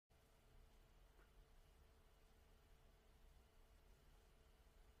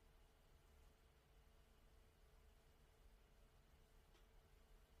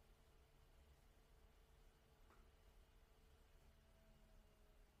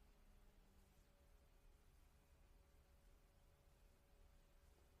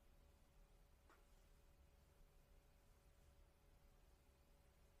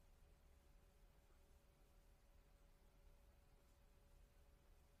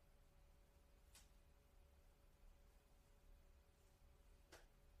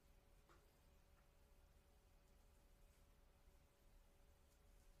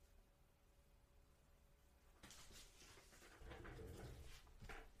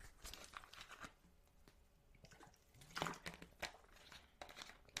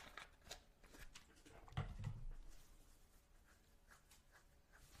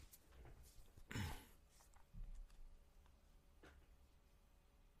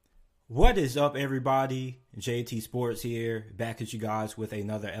What is up, everybody? JT Sports here, back at you guys with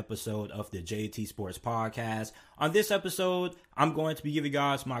another episode of the JT Sports Podcast. On this episode, I'm going to be giving you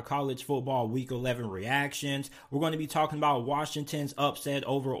guys my college football Week 11 reactions. We're going to be talking about Washington's upset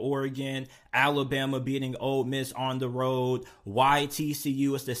over Oregon, Alabama beating Ole Miss on the road, why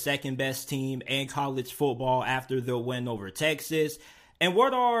TCU is the second best team in college football after the win over Texas, and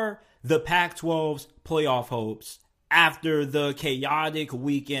what are the Pac-12's playoff hopes after the chaotic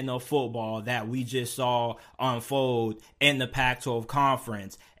weekend of football that we just saw unfold in the Pac-12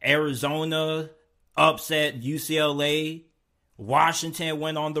 conference. Arizona upset UCLA. Washington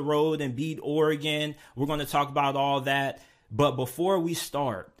went on the road and beat Oregon. We're going to talk about all that. But before we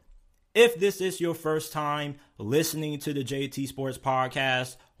start, if this is your first time listening to the JT Sports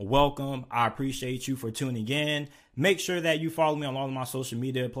Podcast, welcome. I appreciate you for tuning in. Make sure that you follow me on all of my social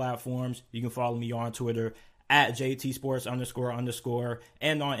media platforms. You can follow me on Twitter at JT Sports __,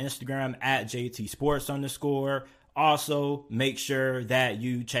 and on Instagram at JT Sports _. Also, make sure that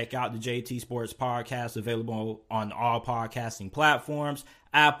you check out the JT Sports Podcast, available on all podcasting platforms: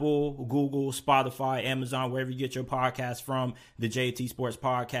 Apple, Google, Spotify, Amazon, wherever you get your podcast from. The JT Sports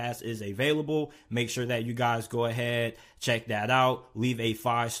Podcast is available. Make sure that you guys go ahead, check that out, leave a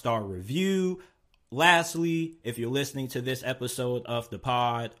 5-star review. Lastly, if you're listening to this episode of the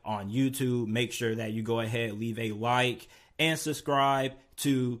pod on YouTube, make sure that you go ahead, leave a like, and subscribe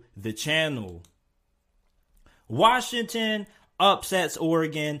to the channel. Washington upsets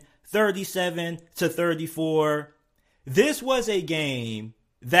Oregon 37-34. This was a game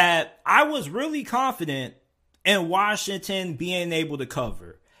that I was really confident in Washington being able to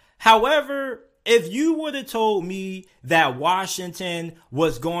cover. However, if you would have told me that Washington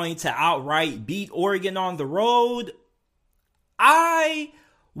was going to outright beat Oregon on the road, I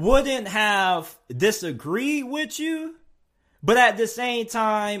wouldn't have disagreed with you. But at the same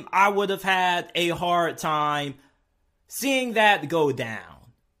time, I would have had a hard time seeing that go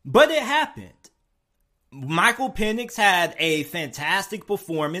down. But it happened. Michael Penix had a fantastic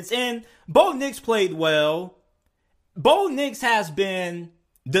performance, and Bo Nix played well. Bo Nix has been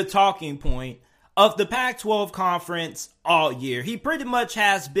the talking point of the Pac-12 conference all year. He pretty much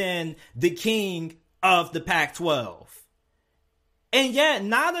has been the king of the Pac-12. And yet,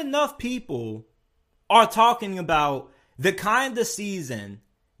 not enough people are talking about the kind of season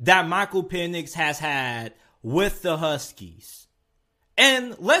that Michael Penix has had with the Huskies.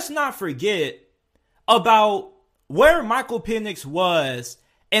 And let's not forget about where Michael Penix was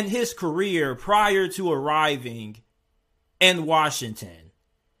in his career prior to arriving in Washington.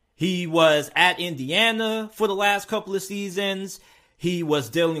 He was at Indiana for the last couple of seasons. He was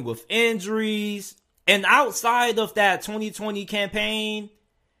dealing with injuries. And outside of that 2020 campaign,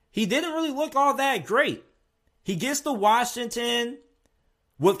 he didn't really look all that great. He gets to Washington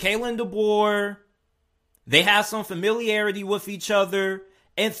with Kalen DeBoer. They have some familiarity with each other,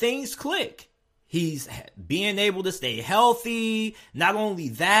 and things click. He's being able to stay healthy. Not only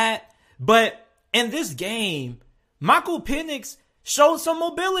that, but in this game, Michael Penix showed some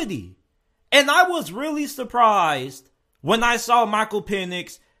mobility. And I was really surprised when I saw Michael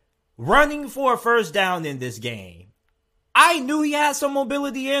Penix running for a first down in this game. I knew he had some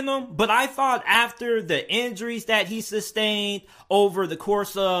mobility in him, but I thought after the injuries that he sustained over the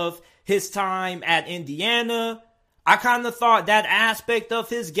course of his time at Indiana, I kind of thought that aspect of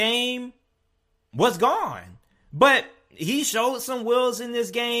his game was gone. But he showed some wheels in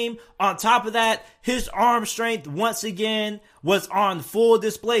this game. On top of that, his arm strength once again was on full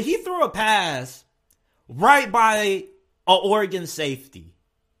display. He threw a pass right by an Oregon safety.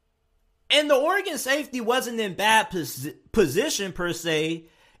 And the Oregon safety wasn't in bad position per se.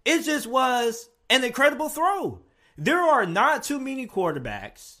 It just was an incredible throw. There are not too many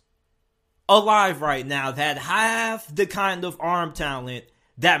quarterbacks alive right now that have the kind of arm talent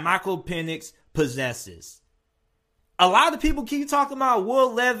that Michael Penix possesses. A lot of people keep talking about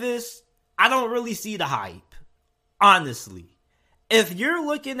Will Levis. I don't really see the hype, honestly. If you're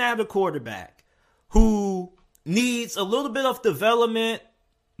looking at a quarterback who needs a little bit of development,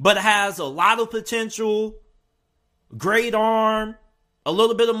 but has a lot of potential, great arm, a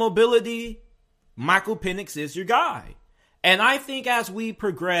little bit of mobility, Michael Penix is your guy. And I think as we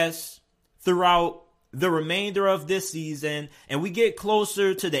progress throughout the remainder of this season and we get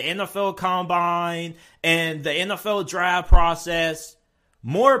closer to the NFL Combine and the NFL draft process,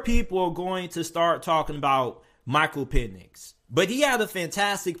 more people are going to start talking about Michael Penix. But he had a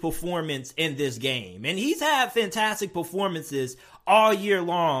fantastic performance in this game. And he's had fantastic performances all year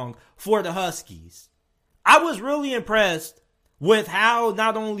long for the Huskies. I was really impressed with how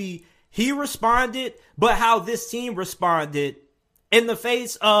not only he responded, but how this team responded in the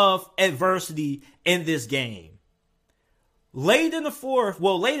face of adversity in this game. Late in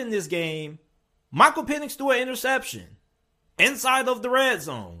this game, Michael Penix threw an interception inside of the red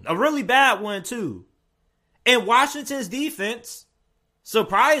zone. A really bad one, too. And Washington's defense,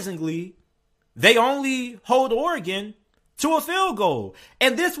 surprisingly, they only hold Oregon to a field goal.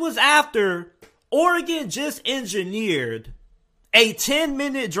 And this was after Oregon just engineered a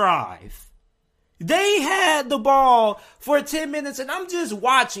 10-minute drive. They had the ball for 10 minutes, and I'm just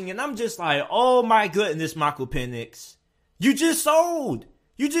watching, and I'm just like, oh my goodness, Michael Penix. You just sold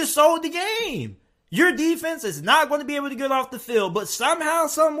the game. Your defense is not going to be able to get off the field, but somehow,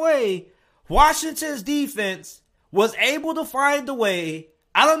 some way, Washington's defense was able to find a way.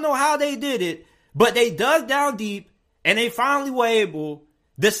 I don't know how they did it, but they dug down deep, and they finally were able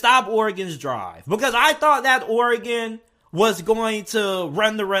to stop Oregon's drive. Because I thought that Oregon was going to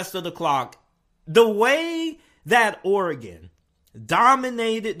run the rest of the clock. The way that Oregon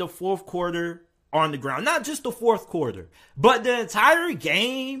dominated the fourth quarter on the ground, not just the fourth quarter, but the entire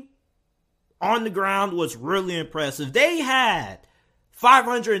game on the ground was really impressive. They had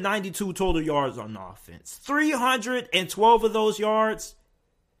 592 total yards on offense. 312 of those yards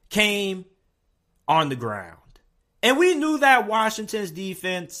came on the ground. And we knew that Washington's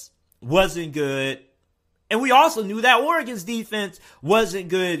defense wasn't good. And we also knew that Oregon's defense wasn't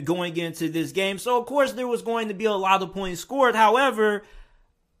good going into this game. So, of course, there was going to be a lot of points scored. However,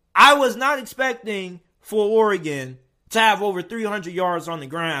 I was not expecting for Oregon to have over 300 yards on the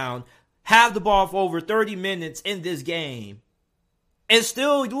ground, have the ball for over 30 minutes in this game, and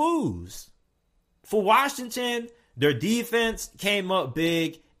still lose. For Washington, their defense came up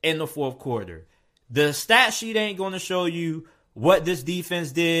big in the fourth quarter. The stat sheet ain't going to show you what this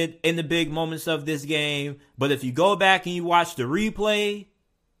defense did in the big moments of this game. But if you go back and you watch the replay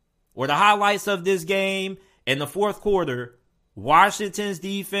or the highlights of this game in the fourth quarter, Washington's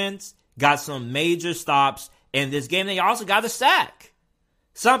defense got some major stops in this game. They also got a sack.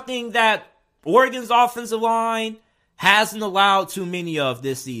 Something that Oregon's offensive line hasn't allowed too many of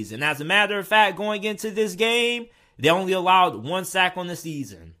this season. As a matter of fact, going into this game, they only allowed one sack on the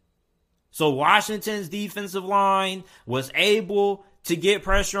season. So Washington's defensive line was able to get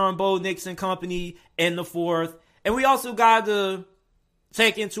pressure on Bo Nix and company in the fourth. And we also got to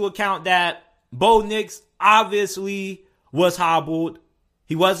take into account that Bo Nix obviously was hobbled.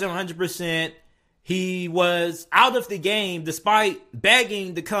 He wasn't 100%. He was out of the game despite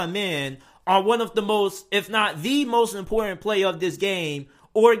begging to come in on one of the most, if not the most important play of this game,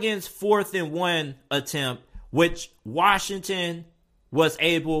 Oregon's 4th-and-1 attempt, which Washington was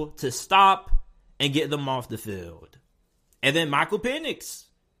able to stop and get them off the field. And then Michael Penix,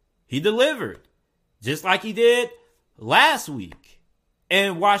 he delivered, just like he did last week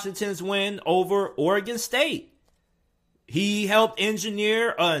in Washington's win over Oregon State. He helped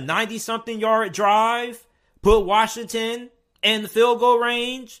engineer a 90-something yard drive, put Washington in the field goal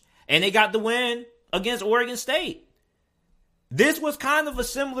range, and they got the win against Oregon State. This was kind of a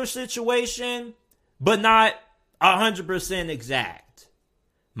similar situation, but not 100% exact.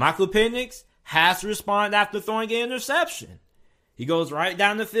 Michael Penix has to respond after throwing an interception. He goes right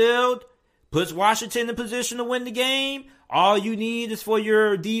down the field, puts Washington in position to win the game. All you need is for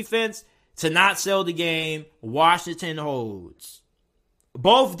your defense to not sell the game. Washington holds.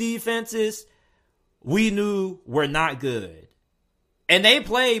 Both defenses we knew were not good. And they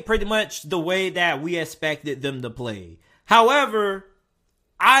played pretty much the way that we expected them to play. However,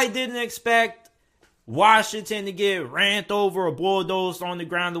 I didn't expect Washington to get ran over or bulldozed on the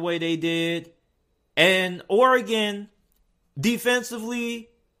ground the way they did. And Oregon, defensively,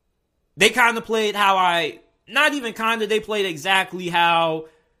 they kind of played they played exactly how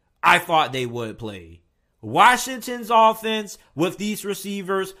I thought they would play. Washington's offense with these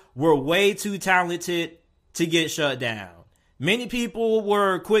receivers were way too talented to get shut down. Many people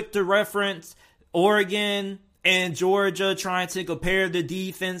were quick to reference Oregon and Georgia trying to compare the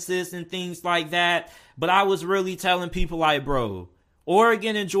defenses and things like that. But I was really telling people like, bro,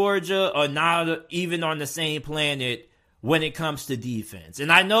 Oregon and Georgia are not even on the same planet when it comes to defense.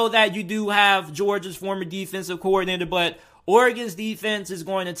 And I know that you do have Georgia's former defensive coordinator, but Oregon's defense is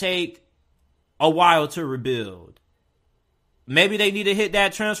going to take a while to rebuild. Maybe they need to hit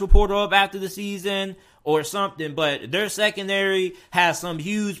that transfer portal up after the season or something, but their secondary has some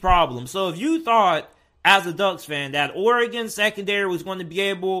huge problems. So if you thought, as a Ducks fan, that Oregon secondary was going to be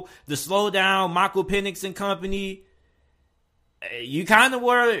able to slow down Michael Penix and company, you kind of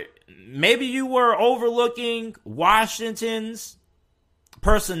were, maybe you were overlooking Washington's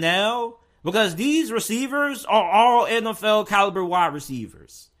personnel, because these receivers are all NFL caliber wide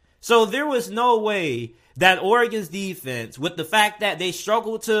receivers. So there was no way that Oregon's defense, with the fact that they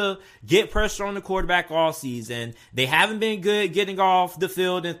struggled to get pressure on the quarterback all season, they haven't been good getting off the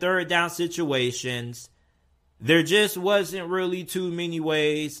field in third down situations. There just wasn't really too many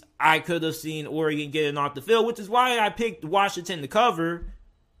ways I could have seen Oregon getting off the field, which is why I picked Washington to cover.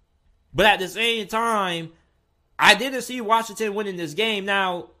 But at the same time, I didn't see Washington winning this game.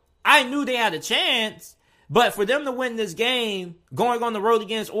 Now, I knew they had a chance, but for them to win this game, going on the road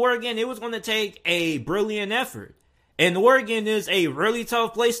against Oregon, it was going to take a brilliant effort. And Oregon is a really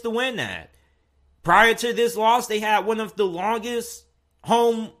tough place to win at. Prior to this loss, they had one of the longest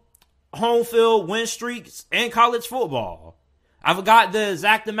home field win streaks in college football. I forgot the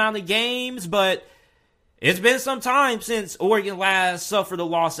exact amount of games, but it's been some time since Oregon last suffered a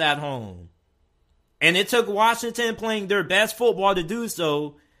loss at home. And it took Washington playing their best football to do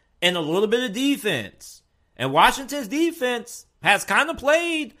so, and a little bit of defense. And Washington's defense has kind of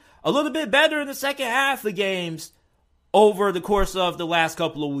played a little bit better in the second half of games over the course of the last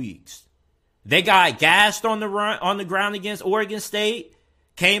couple of weeks. They got gashed on the ground against Oregon State,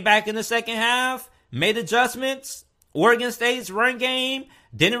 came back in the second half, made adjustments. Oregon State's run game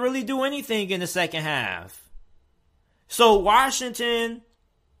didn't really do anything in the second half. So Washington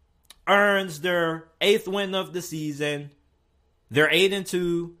earns their 8th win of the season. They're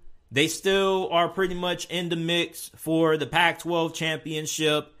 8-2. They still are pretty much in the mix for the Pac-12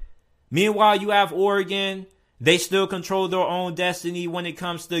 championship. Meanwhile, you have Oregon. They still control their own destiny when it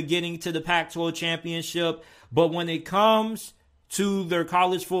comes to getting to the Pac-12 championship. But when it comes to their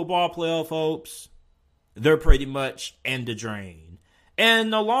college football playoff hopes, they're pretty much in the drain.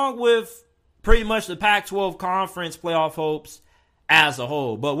 And along with pretty much the Pac-12 conference playoff hopes as a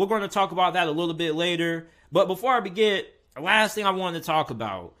whole. But we're going to talk about that a little bit later. But before I begin, the last thing I want to talk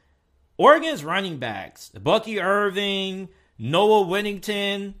about, Oregon's running backs, Bucky Irving, Noah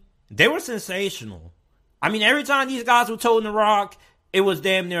Whittington, they were sensational. I mean, every time these guys were toting the rock, it was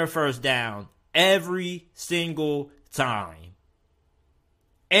damn near a first down. Every single time.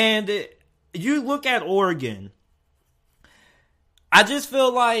 And you look at Oregon, I just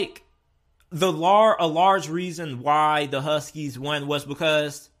feel like a large reason why the Huskies won was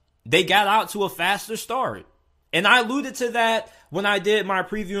because they got out to a faster start. And I alluded to that when I did my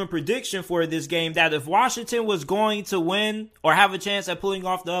preview and prediction for this game, that if Washington was going to win or have a chance at pulling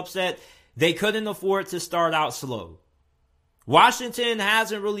off the upset, they couldn't afford to start out slow. Washington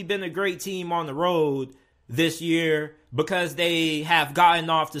hasn't really been a great team on the road this year because they have gotten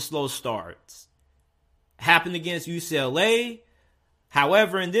off to slow starts. Happened against UCLA.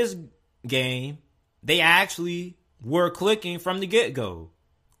 However, in this game, they actually were clicking from the get-go.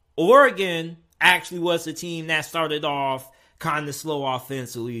 Oregon actually was the team that started off kind of slow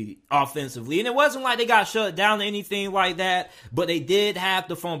offensively. And it wasn't like they got shut down or anything like that, but they did have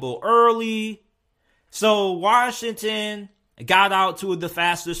the fumble early. So Washington got out to the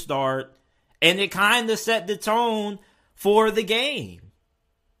faster start, and it kind of set the tone for the game.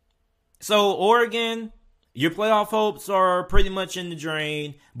 So Oregon, your playoff hopes are pretty much in the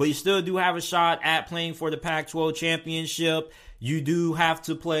drain, but you still do have a shot at playing for the Pac-12 championship. You do have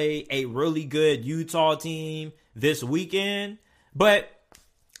to play a really good Utah team this weekend. But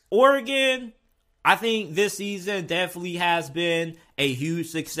Oregon, I think this season definitely has been a huge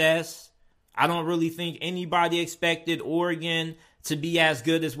success. I don't really think anybody expected Oregon to be as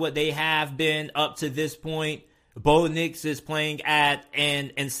good as what they have been up to this point. Bo Nix is playing at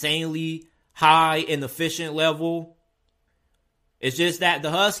an insanely high and efficient level. It's just that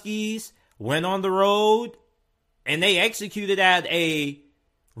the Huskies went on the road and they executed at a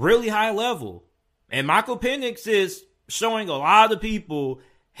really high level. And Michael Penix is showing a lot of people,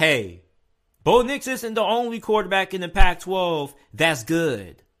 hey, Bo Nix isn't the only quarterback in the Pac-12 that's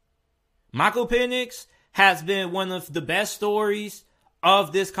good. Michael Penix has been one of the best stories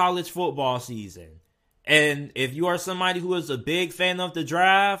of this college football season. And if you are somebody who is a big fan of the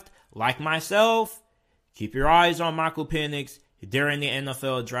draft, like myself, keep your eyes on Michael Penix during the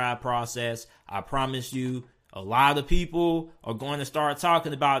NFL draft process. I promise you, a lot of people are going to start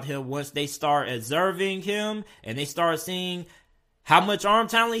talking about him once they start observing him and they start seeing how much arm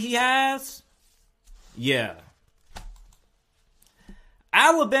talent he has. Yeah.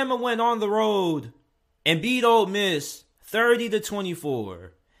 Alabama went on the road and beat Ole Miss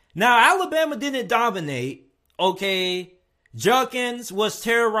 30-24. Now, Alabama didn't dominate, okay? Judkins was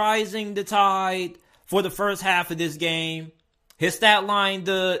terrorizing the Tide for the first half of this game. His stat line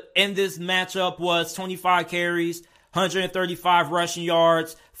in this matchup was 25 carries, 135 rushing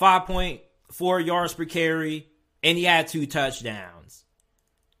yards, 5.4 yards per carry, and he had 2 touchdowns.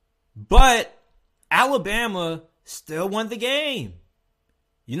 But Alabama still won the game.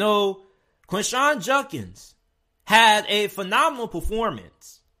 You know, Quinshon Judkins had a phenomenal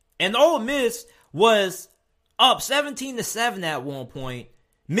performance. And Ole Miss was up 17-7 at one point,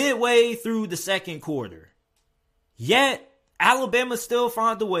 midway through the second quarter. Yet, Alabama still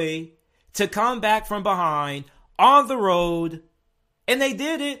found a way to come back from behind on the road, and they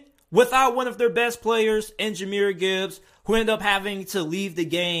did it without one of their best players in Jahmyr Gibbs, who ended up having to leave the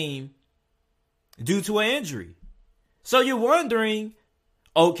game due to an injury. So you're wondering,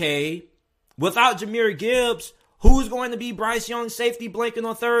 okay, without Jahmyr Gibbs, who's going to be Bryce Young's safety blanket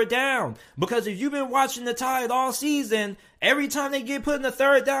on third down? Because if you've been watching the Tide all season, every time they get put in a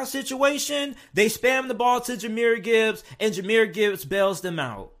third down situation, they spam the ball to Jahmyr Gibbs, and Jahmyr Gibbs bails them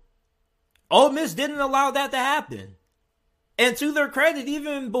out. Ole Miss didn't allow that to happen. And to their credit,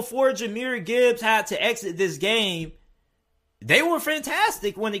 even before Jahmyr Gibbs had to exit this game, they were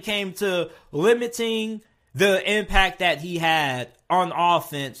fantastic when it came to limiting the impact that he had on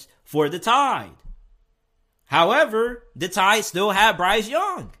offense for the Tide. However, the Tide still had Bryce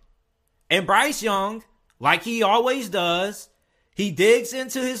Young. And Bryce Young, like he always does, he digs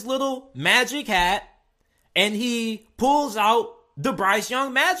into his little magic hat and he pulls out the Bryce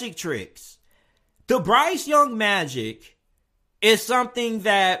Young magic tricks. The Bryce Young magic is something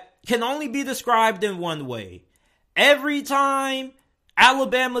that can only be described in one way. Every time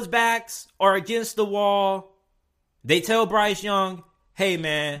Alabama's backs are against the wall, they tell Bryce Young, hey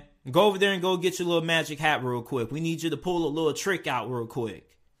man, go over there and go get your little magic hat real quick. We need you to pull a little trick out real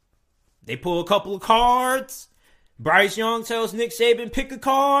quick. They pull a couple of cards. Bryce Young tells Nick Saban, pick a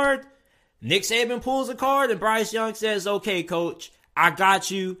card. Nick Saban pulls a card and Bryce Young says, okay, coach, I got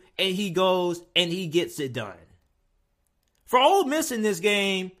you. And he goes and he gets it done. For Ole Miss in this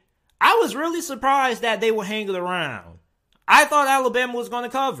game, I was really surprised that they were hanging around. I thought Alabama was going to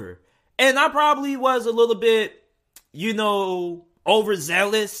cover. And I probably was a little bit,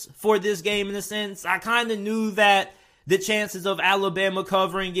 overzealous for this game in a sense. I kind of knew that the chances of Alabama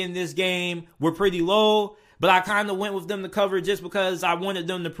covering in this game were pretty low, but I kind of went with them to cover just because I wanted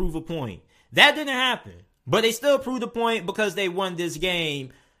them to prove a point. That didn't happen, but they still proved a point because they won this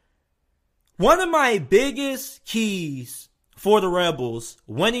game. One of my biggest keys for the Rebels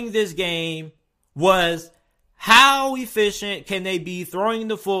winning this game was how efficient can they be throwing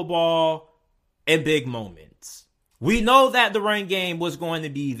the football in big moments. We know that the run game was going to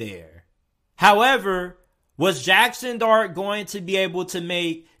be there. However, was Jackson Dart going to be able to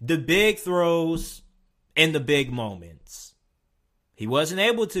make the big throws in the big moments? He wasn't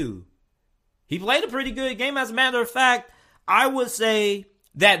able to. He played a pretty good game. As a matter of fact, I would say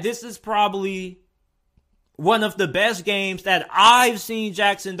that this is probably one of the best games that I've seen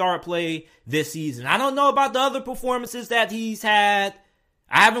Jackson Dart play this season. I don't know about the other performances that he's had.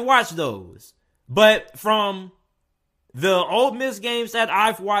 I haven't watched those. But from the Ole Miss games that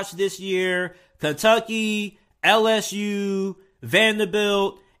I've watched this year, Kentucky, LSU,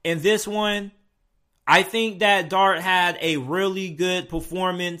 Vanderbilt, and this one, I think that Dart had a really good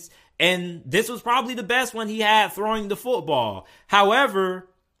performance, and this was probably the best one he had throwing the football. However,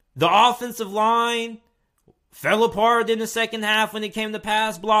 the offensive line fell apart in the second half when it came to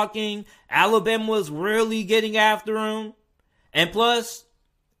pass blocking. Alabama was really getting after him. And plus,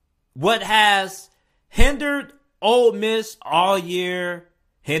 what has hindered Ole Miss all year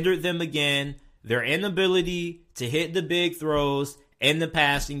hindered them again. Their inability to hit the big throws in the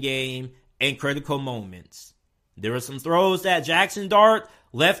passing game in critical moments. There were some throws that Jackson Dart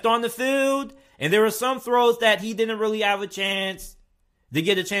left on the field, and there were some throws that he didn't really have a chance to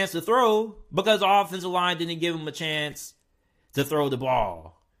get a chance to throw because the offensive line didn't give him a chance to throw the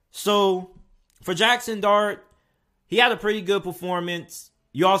ball. So, for Jackson Dart, he had a pretty good performance.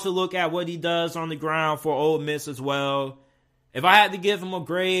 You also look at what he does on the ground for Ole Miss as well. If I had to give him a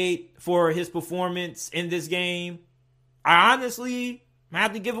grade for his performance in this game, I honestly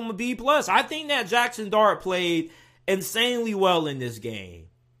have to give him a B+. I think that Jackson Dart played insanely well in this game.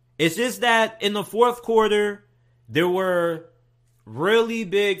 It's just that in the fourth quarter, there were really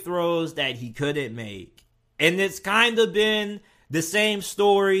big throws that he couldn't make. And it's kind of been the same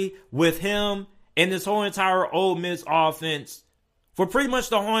story with him and this whole entire Ole Miss offense for pretty much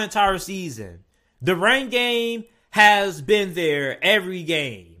the whole entire season. The run game has been there every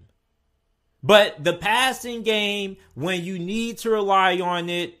game. But the passing game, when you need to rely on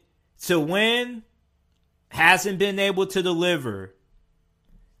it to win, hasn't been able to deliver.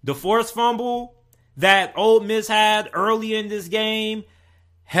 The forced fumble that Ole Miss had early in this game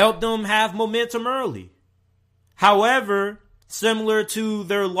helped them have momentum early. However, similar to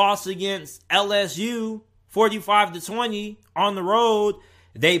their loss against LSU, 45-20 on the road,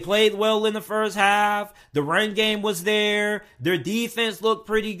 They played well in the first half. The run game was there. Their defense looked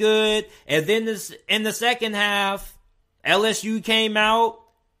pretty good. And then in the second half, LSU came out.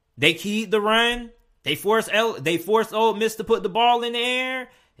 They keyed the run. They forced Ole Miss to put the ball in the air.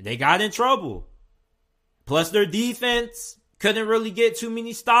 And they got in trouble. Plus their defense couldn't really get too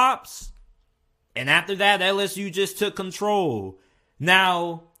many stops. And after that, LSU just took control.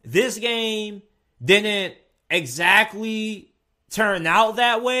 Now, this game didn't exactly turn out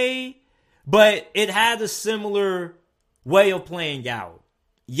that way, but it had a similar way of playing out.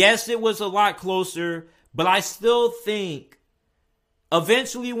 Yes, it was a lot closer, but I still think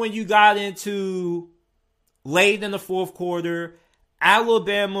eventually when you got into late in the fourth quarter,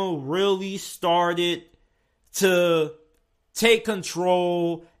 Alabama really started to take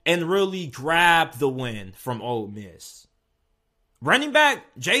control and really grab the win from Ole Miss. Running back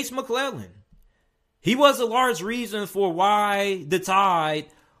Jase McClellan, he was a large reason for why the Tide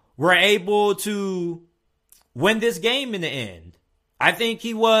were able to win this game in the end. I think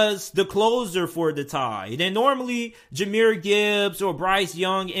he was the closer for the Tide. And normally, Jahmyr Gibbs or Bryce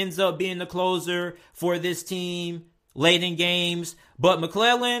Young ends up being the closer for this team late in games. But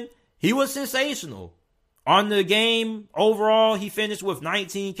McClellan, he was sensational. On the game, overall, he finished with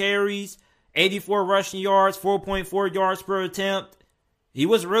 19 carries, 84 rushing yards, 4.4 yards per attempt. He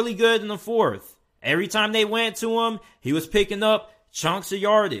was really good in the fourth. Every time they went to him, he was picking up chunks of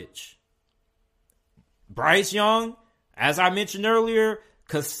yardage. Bryce Young, as I mentioned earlier,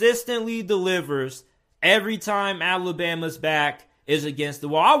 consistently delivers every time Alabama's back is against the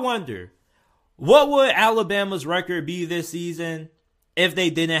wall. I wonder, what would Alabama's record be this season if they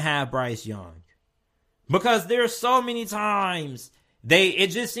didn't have Bryce Young? Because there's so many times it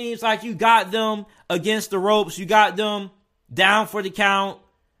just seems like you got them against the ropes, you got them down for the count,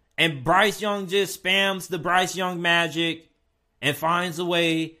 and Bryce Young just spams the Bryce Young magic and finds a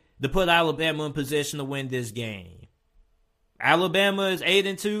way to put Alabama in position to win this game. Alabama is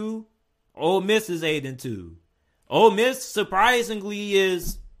 8-2. Ole Miss is 8-2. Ole Miss, surprisingly,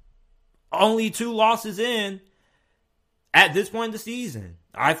 is only 2 losses in at this point in the season.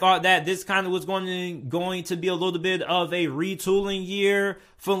 I thought that this kind of was going to be a little bit of a retooling year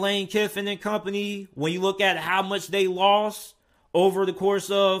for Lane Kiffin and company. When you look at how much they lost over the course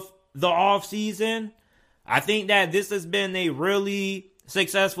of the offseason, I think that this has been a really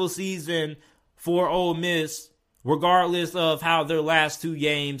successful season for Ole Miss, regardless of how their last 2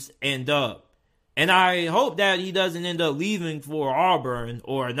 games end up. And I hope that he doesn't end up leaving for Auburn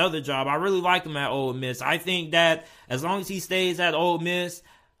or another job. I really like him at Ole Miss. I think that as long as he stays at Ole Miss,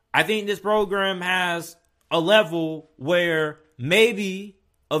 I think this program has a level where maybe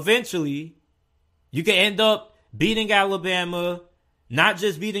eventually you can end up beating Alabama, not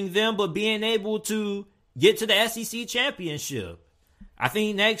just beating them, but being able to get to the SEC championship. I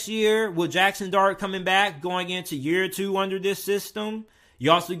think next year, with Jackson Dart coming back, going into year 2 under this system,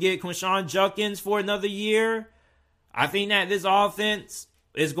 you also get Quinshon Judkins for another year. I think that this offense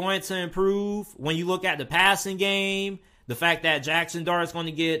is going to improve when you look at the passing game. The fact that Jackson Dart is going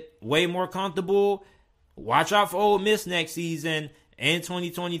to get way more comfortable. Watch out for Ole Miss next season in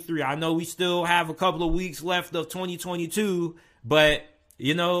 2023. I know we still have a couple of weeks left of 2022, but,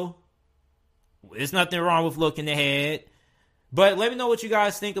 there's nothing wrong with looking ahead. But let me know what you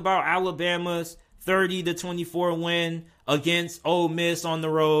guys think about Alabama's 30-24 win against Ole Miss on the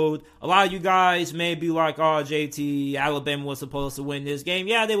road. A lot of you guys may be like, oh, JT, Alabama was supposed to win this game.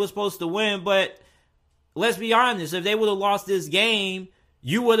 Yeah, they were supposed to win, but let's be honest. If they would have lost this game,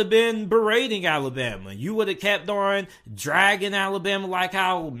 you would have been berating Alabama. You would have kept on dragging Alabama like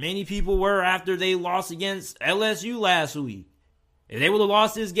how many people were after they lost against LSU last week. If they would have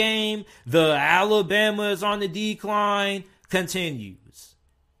lost this game, the Alabama is on the decline continues.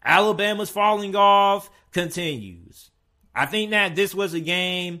 Alabama's falling off continues. I think that this was a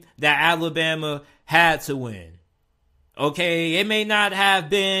game that Alabama had to win. Okay, it may not have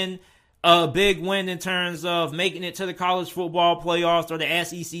been a big win in terms of making it to the college football playoffs or the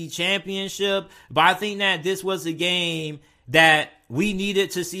SEC championship, but I think that this was a game that we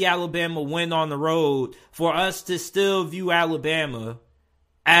needed to see Alabama win on the road for us to still view Alabama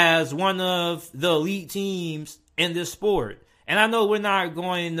as one of the elite teams in this sport. And I know we're not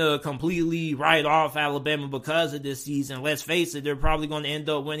going to completely write off Alabama because of this season. Let's face it, they're probably going to end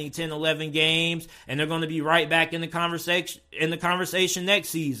up winning 10, 11 games, and they're going to be right back in the conversation next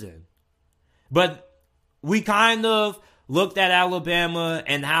season. But we kind of looked at Alabama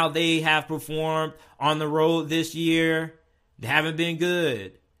and how they have performed on the road this year. They haven't been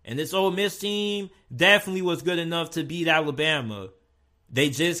good. And this Ole Miss team definitely was good enough to beat Alabama. They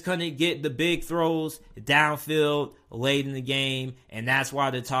just couldn't get the big throws downfield late in the game, and that's why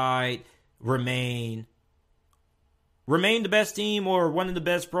the Tide remain the best team or one of the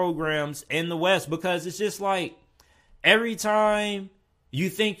best programs in the West, because it's just like every time you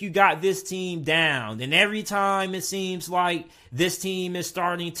think you got this team down, and every time it seems like this team is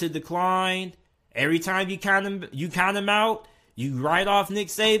starting to decline, every time you count them out, you write off Nick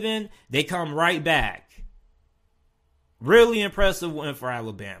Saban, they come right back. Really impressive win for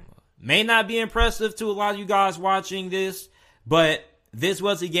Alabama. May not be impressive to a lot of you guys watching this, but this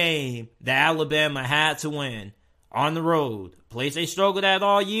was a game that Alabama had to win on the road. Place they struggled at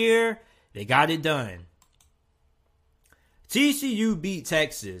all year, they got it done. TCU beat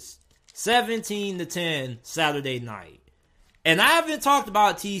Texas 17-10 Saturday night. And I haven't talked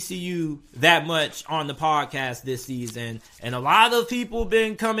about TCU that much on the podcast this season, and a lot of people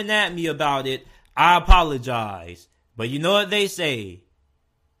been coming at me about it. I apologize. But you know what they say?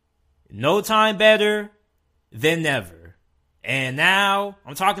 No time better than never. And now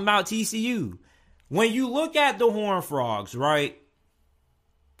I'm talking about TCU. When you look at the Horned Frogs, right?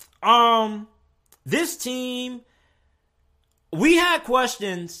 This team, we had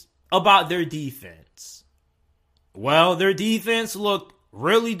questions about their defense. Well, their defense looked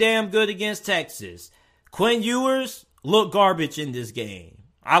really damn good against Texas. Quinn Ewers looked garbage in this game.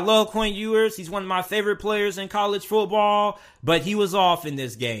 I love Quinn Ewers. He's one of my favorite players in college football, but he was off in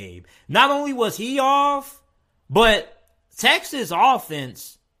this game. Not only was he off, but Texas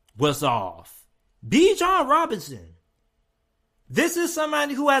offense was off. Bijan Robinson. This is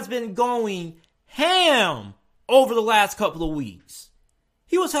somebody who has been going ham over the last couple of weeks.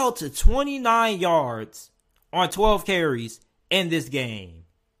 He was held to 29 yards on 12 carries in this game.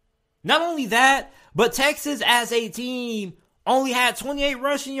 Not only that, but Texas as a team only had 28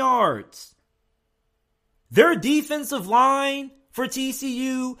 rushing yards. Their defensive line for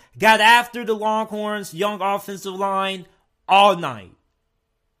TCU got after the Longhorns' young offensive line all night.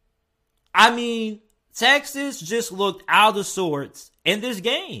 I mean, Texas just looked out of sorts in this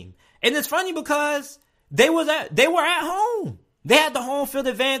game. And it's funny because they were at home. They had the home field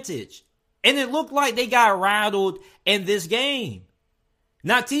advantage. And it looked like they got rattled in this game.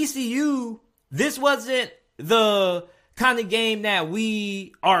 Now, TCU, this wasn't the kind of game that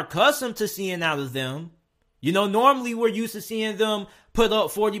we are accustomed to seeing out of them. You know, normally we're used to seeing them put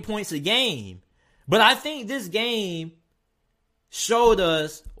up 40 points a game. But I think this game showed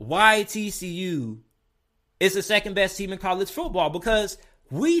us why TCU is the second best team in college football, because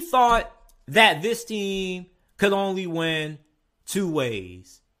we thought that this team could only win two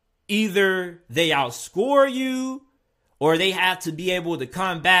ways. Either they outscore you, or they have to be able to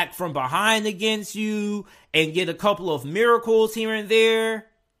come back from behind against you and get a couple of miracles here and there.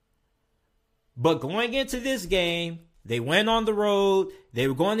 But going into this game, they went on the road. They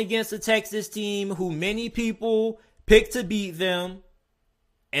were going against a Texas team who many people picked to beat them.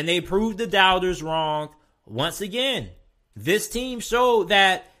 And they proved the doubters wrong once again. This team showed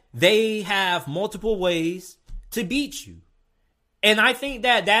that they have multiple ways to beat you. And I think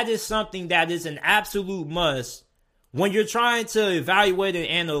that that is something that is an absolute must when you're trying to evaluate and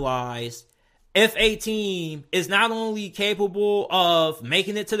analyze if a team is not only capable of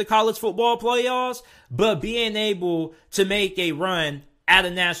making it to the college football playoffs, but being able to make a run at a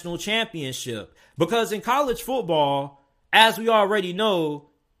national championship. Because in college football, as we already know,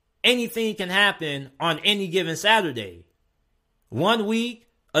 anything can happen on any given Saturday. One week,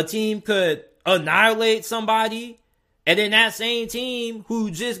 a team could annihilate somebody, and then that same team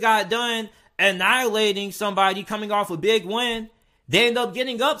who just got done annihilating somebody coming off a big win, they end up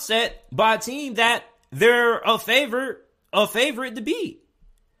getting upset by a team that they're a favorite to beat.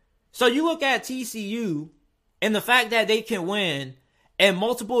 So you look at TCU and the fact that they can win in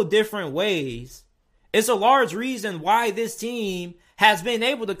multiple different ways. It's a large reason why this team has been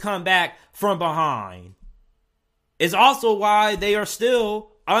able to come back from behind. It's also why they are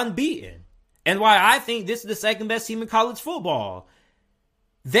still unbeaten, and why I think this is the second best team in college football.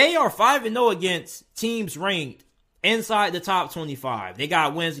 They are 5-0 against teams ranked inside the top 25. They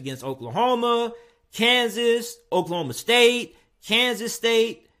got wins against Oklahoma, Kansas, Oklahoma State, Kansas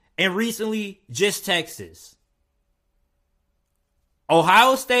State, and recently just Texas.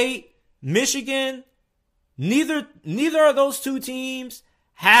 Ohio State, Michigan, neither of those two teams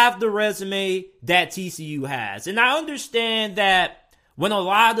have the resume that TCU has. And I understand that when a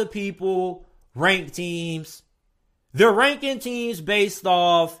lot of people rank teams, they're ranking teams based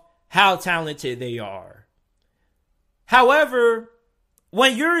off how talented they are. However,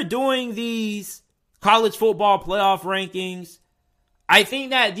 when you're doing these college football playoff rankings, I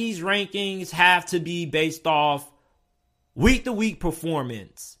think that these rankings have to be based off week-to-week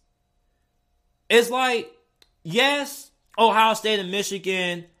performance. It's like, yes, Ohio State and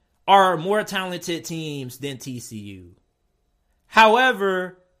Michigan are more talented teams than TCU.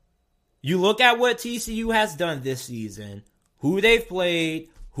 However, you look at what TCU has done this season, who they've played,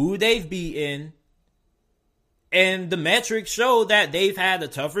 who they've beaten, and the metrics show that they've had a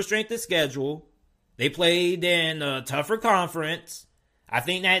tougher strength of schedule. They played in a tougher conference. I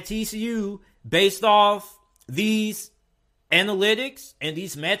think that TCU, based off these analytics and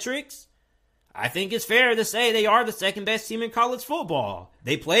these metrics, I think it's fair to say they are the second best team in college football.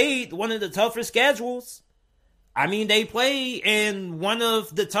 They played one of the toughest schedules. I mean, they play in one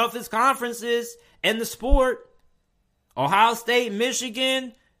of the toughest conferences in the sport. Ohio State,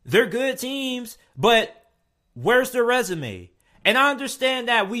 Michigan, they're good teams, but where's their resume? And I understand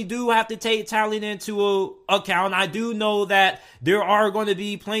that we do have to take talent into account. I do know that there are going to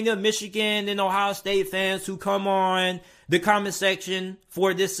be plenty of Michigan and Ohio State fans who come on the comment section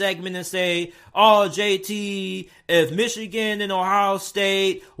for this segment and say, oh, JT, if Michigan and Ohio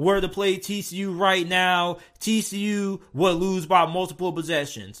State were to play TCU right now, TCU would lose by multiple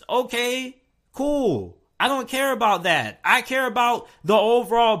possessions. Okay, cool. I don't care about that. I care about the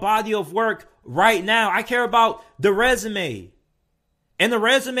overall body of work right now. I care about the resume. And the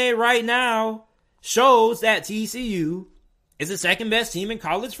resume right now shows that TCU is the second best team in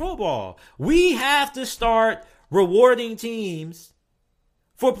college football. We have to start rewarding teams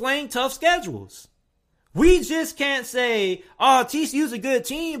for playing tough schedules. We just can't say, oh, TCU's a good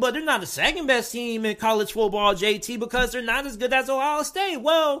team, but they're not the second best team in college football, JT, because they're not as good as Ohio State.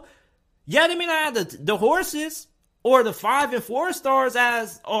 Well, yeah, they may not have the horses or the 5 and 4 stars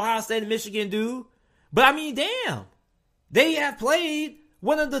as Ohio State and Michigan do. But I mean, damn. They have played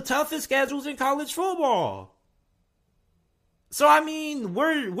one of the toughest schedules in college football. So, I mean,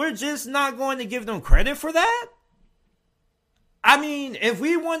 we're just not going to give them credit for that? I mean, if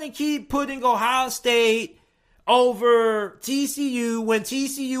we want to keep putting Ohio State over TCU when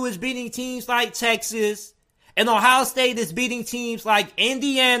TCU is beating teams like Texas and Ohio State is beating teams like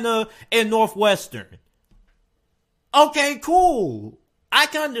Indiana and Northwestern, okay, cool. I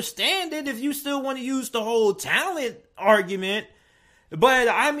can understand it if you still want to use the whole talent argument. But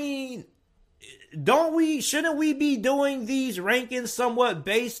I mean, shouldn't we be doing these rankings somewhat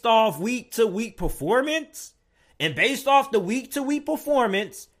based off week to week performance? And based off the week to week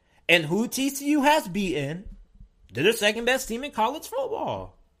performance and who TCU has beaten, they're the second best team in college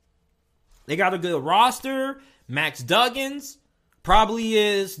football. They got a good roster. Max Duggan probably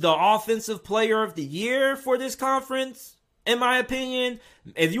is the offensive player of the year for this conference, in my opinion.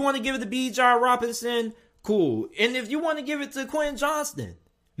 If you want to give it to Bijan Robinson, cool. And if you want to give it to Quentin Johnston,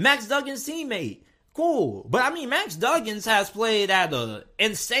 Max Duggan's teammate, cool. But I mean, Max Duggan has played at an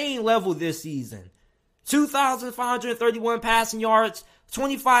insane level this season. 2,531 passing yards,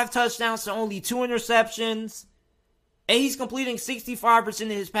 25 touchdowns to only 2 interceptions. And he's completing 65%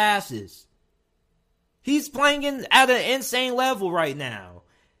 of his passes. He's playing at an insane level right now.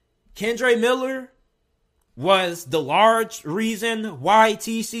 Kendre Miller was the large reason why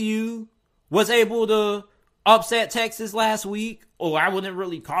TCU was able to upset Texas last week. Or I wouldn't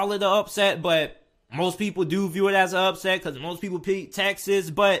really call it an upset, but most people do view it as an upset because most people pick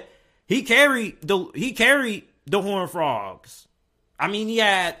Texas. But he carried the Horned Frogs. I mean, he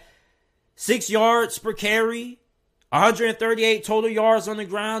had 6 yards per carry, 138 total yards on the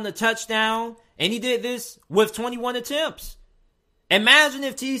ground, a touchdown, and he did this with 21 attempts. Imagine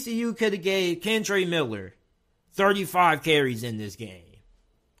if TCU could have gave Kendre Miller 35 carries in this game.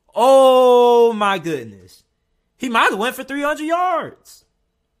 Oh my goodness. He might have went for 300 yards.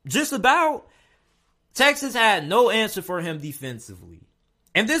 Just about. Texas had no answer for him defensively.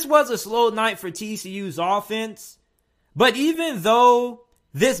 And this was a slow night for TCU's offense. But even though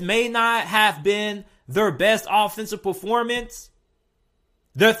this may not have been their best offensive performance,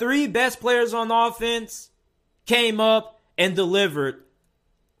 the 3 best players on offense came up and delivered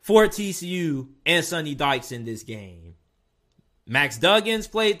for TCU and Sonny Dykes in this game. Max Duggan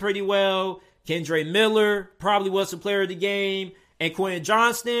played pretty well. Kendre Miller probably was the player of the game. And Quentin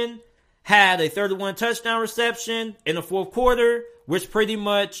Johnston had a 31 touchdown reception in the fourth quarter, which pretty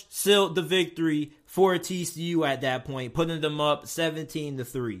much sealed the victory for TCU at that point, putting them up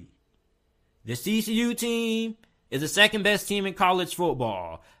 17-3. This TCU team is the second best team in college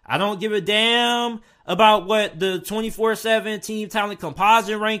football. I don't give a damn about what the 24/7 team talent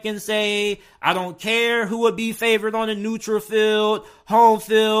composite rankings say. I don't care who would be favored on the neutral field, home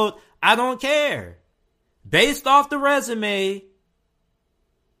field. I don't care. Based off the resume,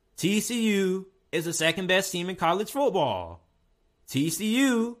 TCU is the second best team in college football.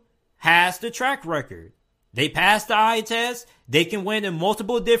 TCU has the track record. They passed the eye test. They can win in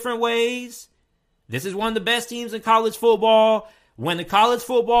multiple different ways. This is one of the best teams in college football. When the college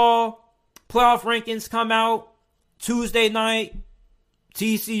football playoff rankings come out Tuesday night,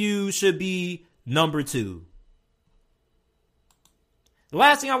 TCU should be number 2. The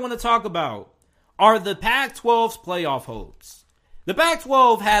last thing I want to talk about are the Pac-12's playoff hopes. The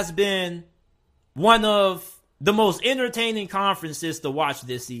Pac-12 has been one of the most entertaining conferences to watch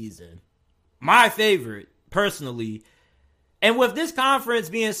this season. My favorite, personally. And with this conference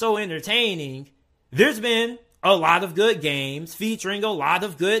being so entertaining, there's been a lot of good games featuring a lot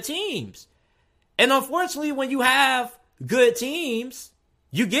of good teams. And unfortunately, when you have good teams,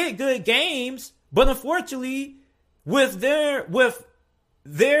 you get good games. But unfortunately, with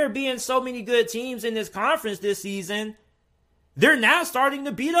there being so many good teams in this conference this season, they're now starting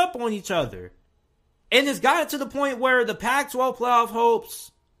to beat up on each other. And it's gotten to the point where the Pac-12 playoff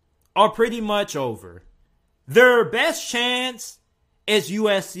hopes are pretty much over. Their best chance is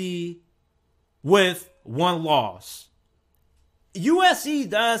USC with 1 loss. USC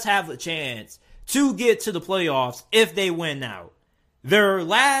does have a chance to get to the playoffs if they win out. Their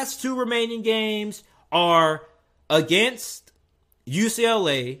last 2 remaining games are against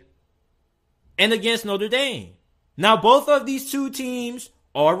UCLA and against Notre Dame. Now, both of these 2 teams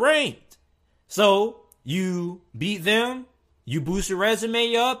are ranked. So, you beat them, you boost your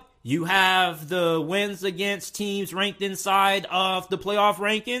resume up, you have the wins against teams ranked inside of the playoff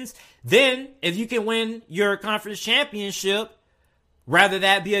rankings. Then, if you can win your conference championship, rather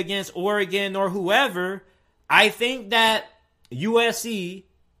that be against Oregon or whoever, I think that USC,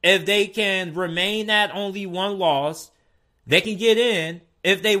 if they can remain at only 1 loss, they can get in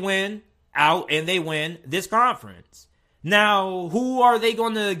if they win out and they win this conference. Now, who are they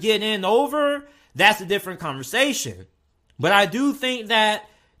going to get in over? That's a different conversation. But I do think that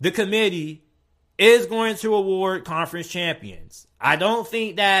the committee is going to award conference champions. I don't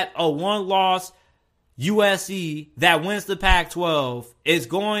think that a 1-loss USC that wins the Pac-12 is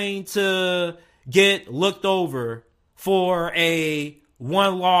going to get looked over for a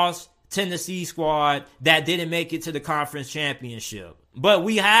 1-loss Tennessee squad that didn't make it to the conference championship. But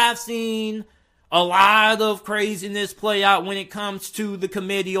we have seen a lot of craziness play out when it comes to the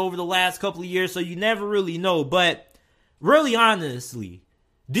committee over the last couple of years, so you never really know. But really honestly,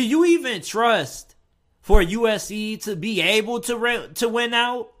 do you even trust for USC to be able to win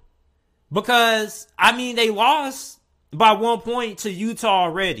out? Because, I mean, they lost by 1 point to Utah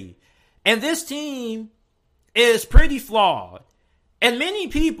already. And this team is pretty flawed. And many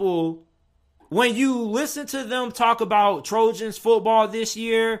people, when you listen to them talk about Trojans football this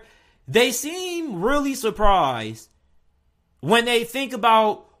year, they seem really surprised when they think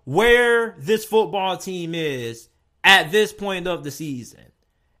about where this football team is at this point of the season.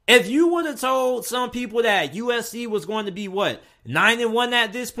 If you would have told some people that USC was going to be, 9-1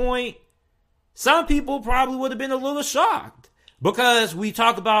 at this point, some people probably would have been a little shocked. Because we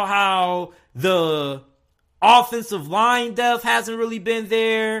talk about how the offensive line depth hasn't really been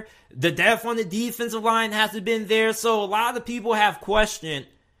there. The depth on the defensive line hasn't been there. So a lot of people have questioned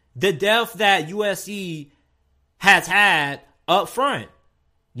the depth that USC has had up front.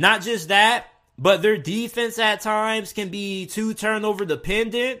 Not just that, but their defense at times can be too turnover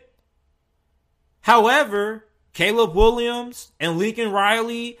dependent. However, Caleb Williams and Lincoln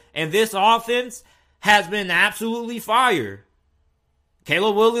Riley and this offense has been absolutely fire.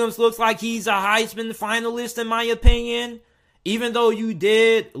 Caleb Williams looks like he's a Heisman finalist in my opinion. Even though you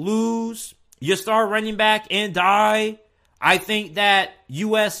did lose your star running back and die, I think that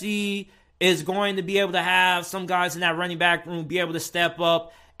USC is going to be able to have some guys in that running back room be able to step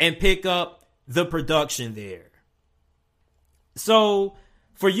up and pick up the production there. So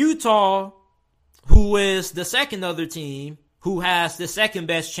for Utah, who is the second other team who has the second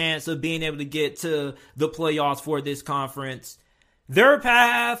best chance of being able to get to the playoffs for this conference, their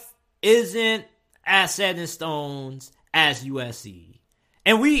path isn't as set in stones as USC.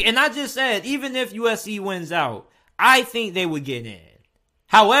 And I just said, even if USC wins out, I think they would get in.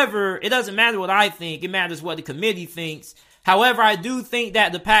 However, it doesn't matter what I think. It matters what the committee thinks. However, I do think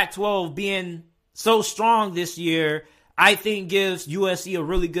that the Pac-12 being so strong this year, I think gives USC a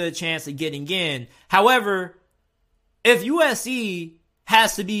really good chance of getting in. However, if USC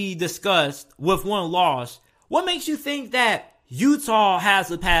has to be discussed with 1 loss, what makes you think that Utah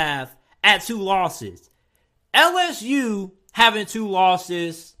has a path at 2 losses? LSU having 2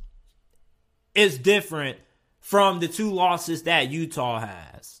 losses is different from the 2 losses that Utah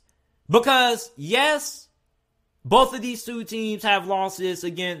has. Because, yes, both of these 2 teams have losses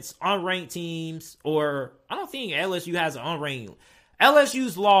against unranked teams, or I don't think LSU has an unranked.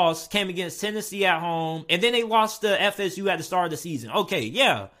 LSU's loss came against Tennessee at home, and then they lost to FSU at the start of the season. Okay,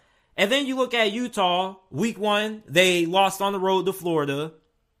 yeah. And then you look at Utah, week 1, they lost on the road to Florida,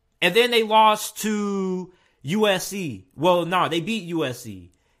 and then they lost to USC. Well, no, they beat USC.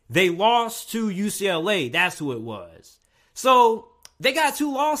 They lost to UCLA. That's who it was. So they got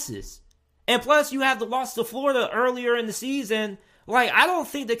 2 losses. And plus, you have the loss to Florida earlier in the season. Like, I don't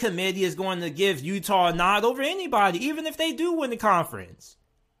think the committee is going to give Utah a nod over anybody, even if they do win the conference.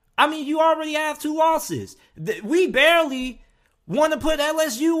 I mean, you already have 2 losses. We barely want to put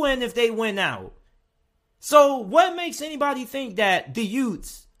LSU in if they win out. So what makes anybody think that the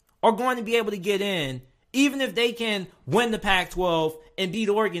Utes are going to be able to get in, even if they can win the Pac-12 and beat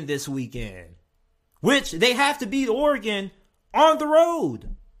Oregon this weekend? Which they have to beat Oregon on the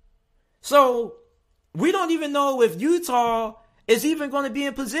road. So we don't even know if Utah is even going to be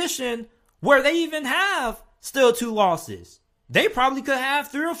in position where they even have still 2 losses. They probably could have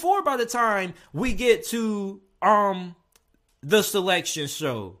 3 or 4 by the time we get to the selection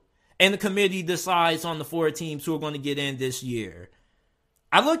show and the committee decides on the 4 teams who are going to get in this year.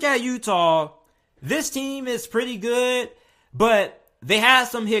 I look at Utah. This team is pretty good, but they had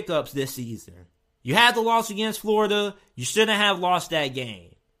some hiccups this season. You had the loss against Florida. You shouldn't have lost that game.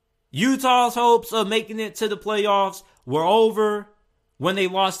 Utah's hopes of making it to the playoffs were over when they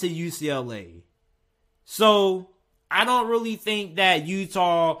lost to UCLA. So I don't really think that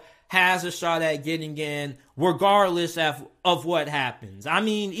Utah has a shot at getting in regardless of what happens. I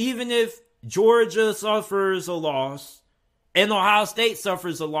mean, even if Georgia suffers a loss and Ohio State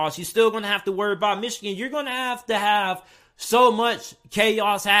suffers a loss, you're still going to have to worry about Michigan. You're going to have so much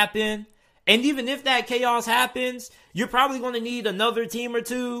chaos happen. And even if that chaos happens, you're probably going to need another team or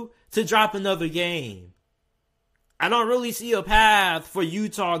 2 to drop another game. I don't really see a path for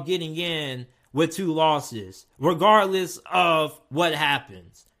Utah getting in with 2 losses, regardless of what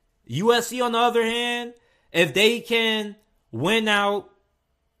happens. USC, on the other hand, if they can win out,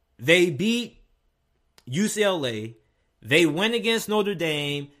 they beat UCLA, they win against Notre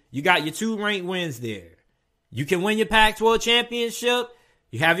Dame, you got your 2 ranked wins there. You can win your Pac-12 championship,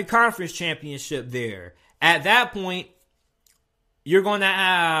 you have your conference championship there. At that point, you're going to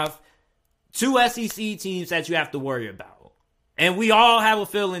have 2 SEC teams that you have to worry about. And we all have a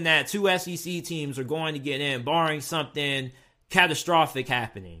feeling that 2 SEC teams are going to get in, barring something catastrophic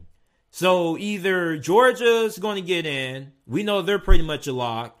happening. So either Georgia's going to get in. We know they're pretty much a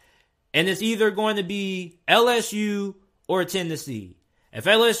lock. And it's either going to be LSU or Tennessee. If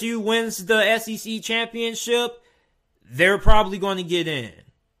LSU wins the SEC championship, they're probably going to get in.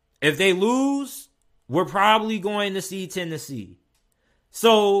 If they lose, we're probably going to see Tennessee.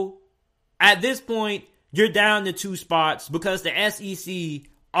 So at this point, you're down to 2 spots because the SEC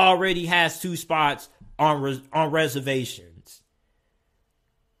already has 2 spots on reservations.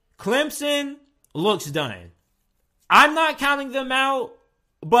 Clemson looks done. I'm not counting them out,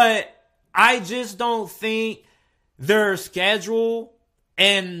 but I just don't think their schedule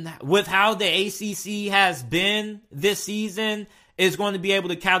and with how the ACC has been this season is going to be able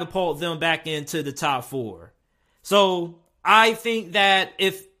to catapult them back into the top 4. So I think that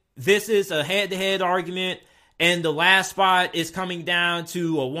if this is a head-to-head argument and the last spot is coming down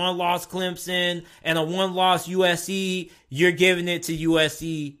to a 1-loss Clemson and a 1-loss USC, you're giving it to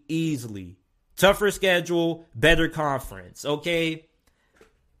USC easily. Tougher schedule, better conference, okay?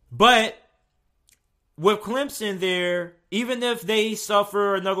 But with Clemson there, even if they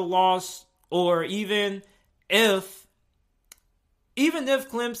suffer another loss, or even if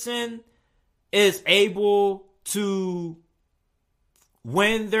Clemson is able to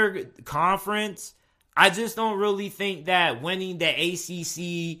win their conference, I just don't really think that winning the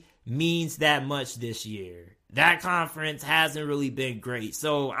ACC means that much this year. That conference hasn't really been great.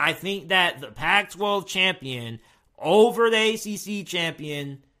 So I think that the Pac-12 champion over the ACC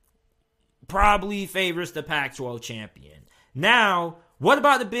champion probably favors the Pac-12 champion. Now, what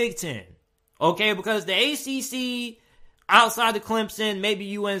about the Big Ten? Okay, because the ACC, outside of Clemson,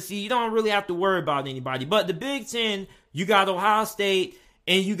 maybe UNC, you don't really have to worry about anybody. But the Big Ten, you got Ohio State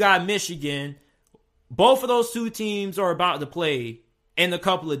and you got Michigan. Both of those 2 teams are about to play in a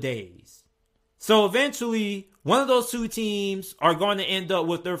couple of days. So eventually, one of those 2 teams are going to end up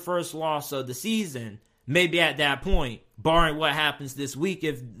with their first loss of the season. Maybe at that point, barring what happens this week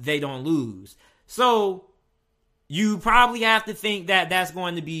if they don't lose. So you probably have to think that that's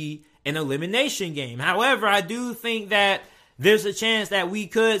going to be an elimination game. However, I do think that there's a chance that we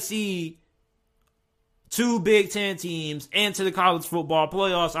could see 2 Big Ten teams into the college football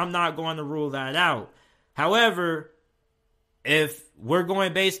playoffs. I'm not going to rule that out. However, if we're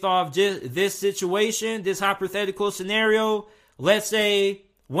going based off just this situation, this hypothetical scenario, let's say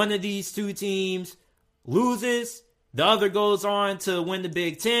one of these two teams loses, the other goes on to win the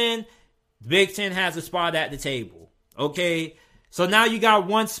Big Ten. The Big Ten has a spot at the table. Okay, so now you got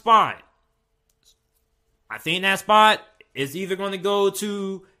one spot. I think that spot is either going to go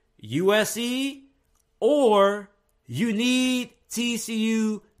to USC or you need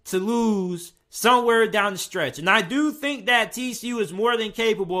TCU to lose somewhere down the stretch. And I do think that TCU is more than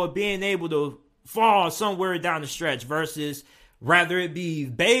capable of being able to fall somewhere down the stretch versus rather it be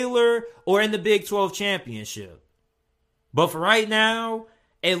Baylor or in the Big 12 championship. But for right now,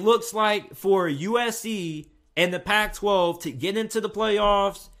 it looks like for USC and the Pac-12 to get into the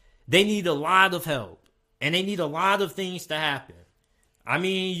playoffs, they need a lot of help. And they need a lot of things to happen. I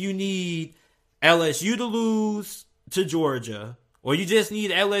mean, you need LSU to lose to Georgia, or you just need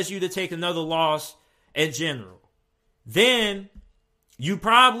LSU to take another loss in general. Then you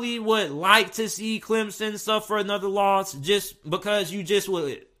probably would like to see Clemson suffer another loss just because you just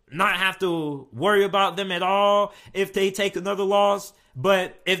would not have to worry about them at all if they take another loss.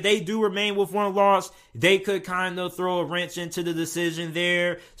 But if they do remain with one loss, they could kind of throw a wrench into the decision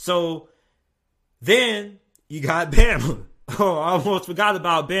there. So then you got Bama. Oh, I almost forgot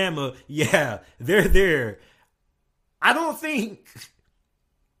about Bama. Yeah, they're there. I don't think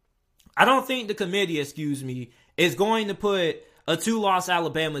the committee, is going to put a 2-loss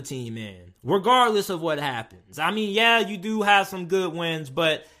Alabama team in, regardless of what happens. I mean, yeah, you do have some good wins,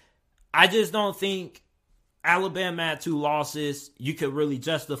 but I just don't think Alabama at 2 losses, you could really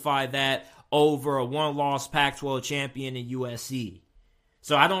justify that over a 1-loss Pac-12 champion in USC.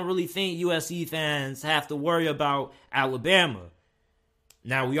 So I don't really think USC fans have to worry about Alabama.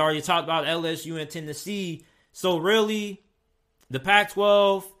 Now, we already talked about LSU and Tennessee. So really, the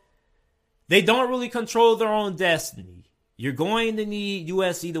Pac-12, they don't really control their own destiny. You're going to need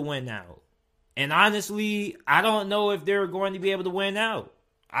USC to win out. And honestly, I don't know if they're going to be able to win out.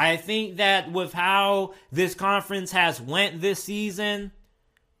 I think that with how this conference has went this season,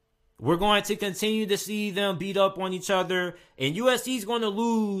 we're going to continue to see them beat up on each other, and USC is going to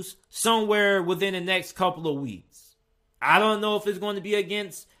lose somewhere within the next couple of weeks. I don't know if it's going to be in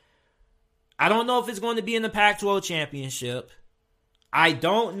the Pac-12 championship. I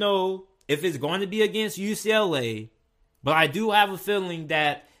don't know if it's going to be against UCLA, but I do have a feeling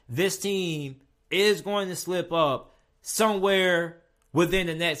that this team is going to slip up somewhere within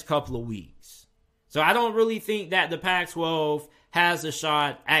the next couple of weeks. So I don't really think that the Pac-12 has a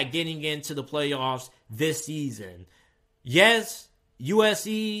shot at getting into the playoffs this season. Yes,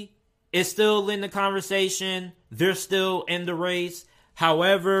 USC is still in the conversation. They're still in the race.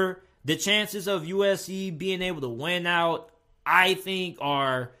 However, the chances of USC being able to win out, I think,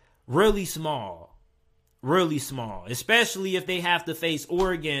 are really small. Really small. Especially if they have to face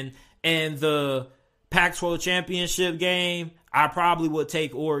Oregon in the Pac-12 championship game. I probably would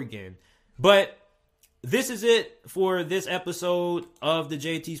take Oregon. But this is it for this episode of the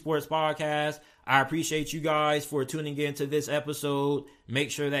JT Sports Podcast. I appreciate you guys for tuning in to this episode.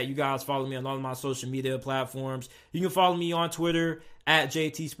 Make sure that you guys follow me on all of my social media platforms. You can follow me on Twitter at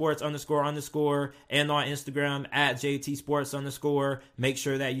JT Sports __ and on Instagram at JT Sports _. Make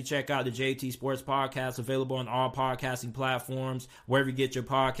sure that you check out the JT Sports Podcast, available on all podcasting platforms. Wherever you get your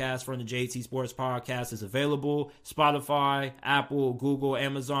podcast from, the JT Sports Podcast is available. Spotify, Apple, Google,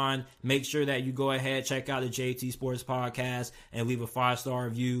 Amazon. Make sure that you go ahead, check out the JT Sports Podcast and leave a 5-star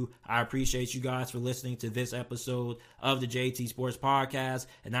review. I appreciate you guys for listening to this episode of the JT Sports Podcast,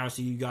 and I will see you guys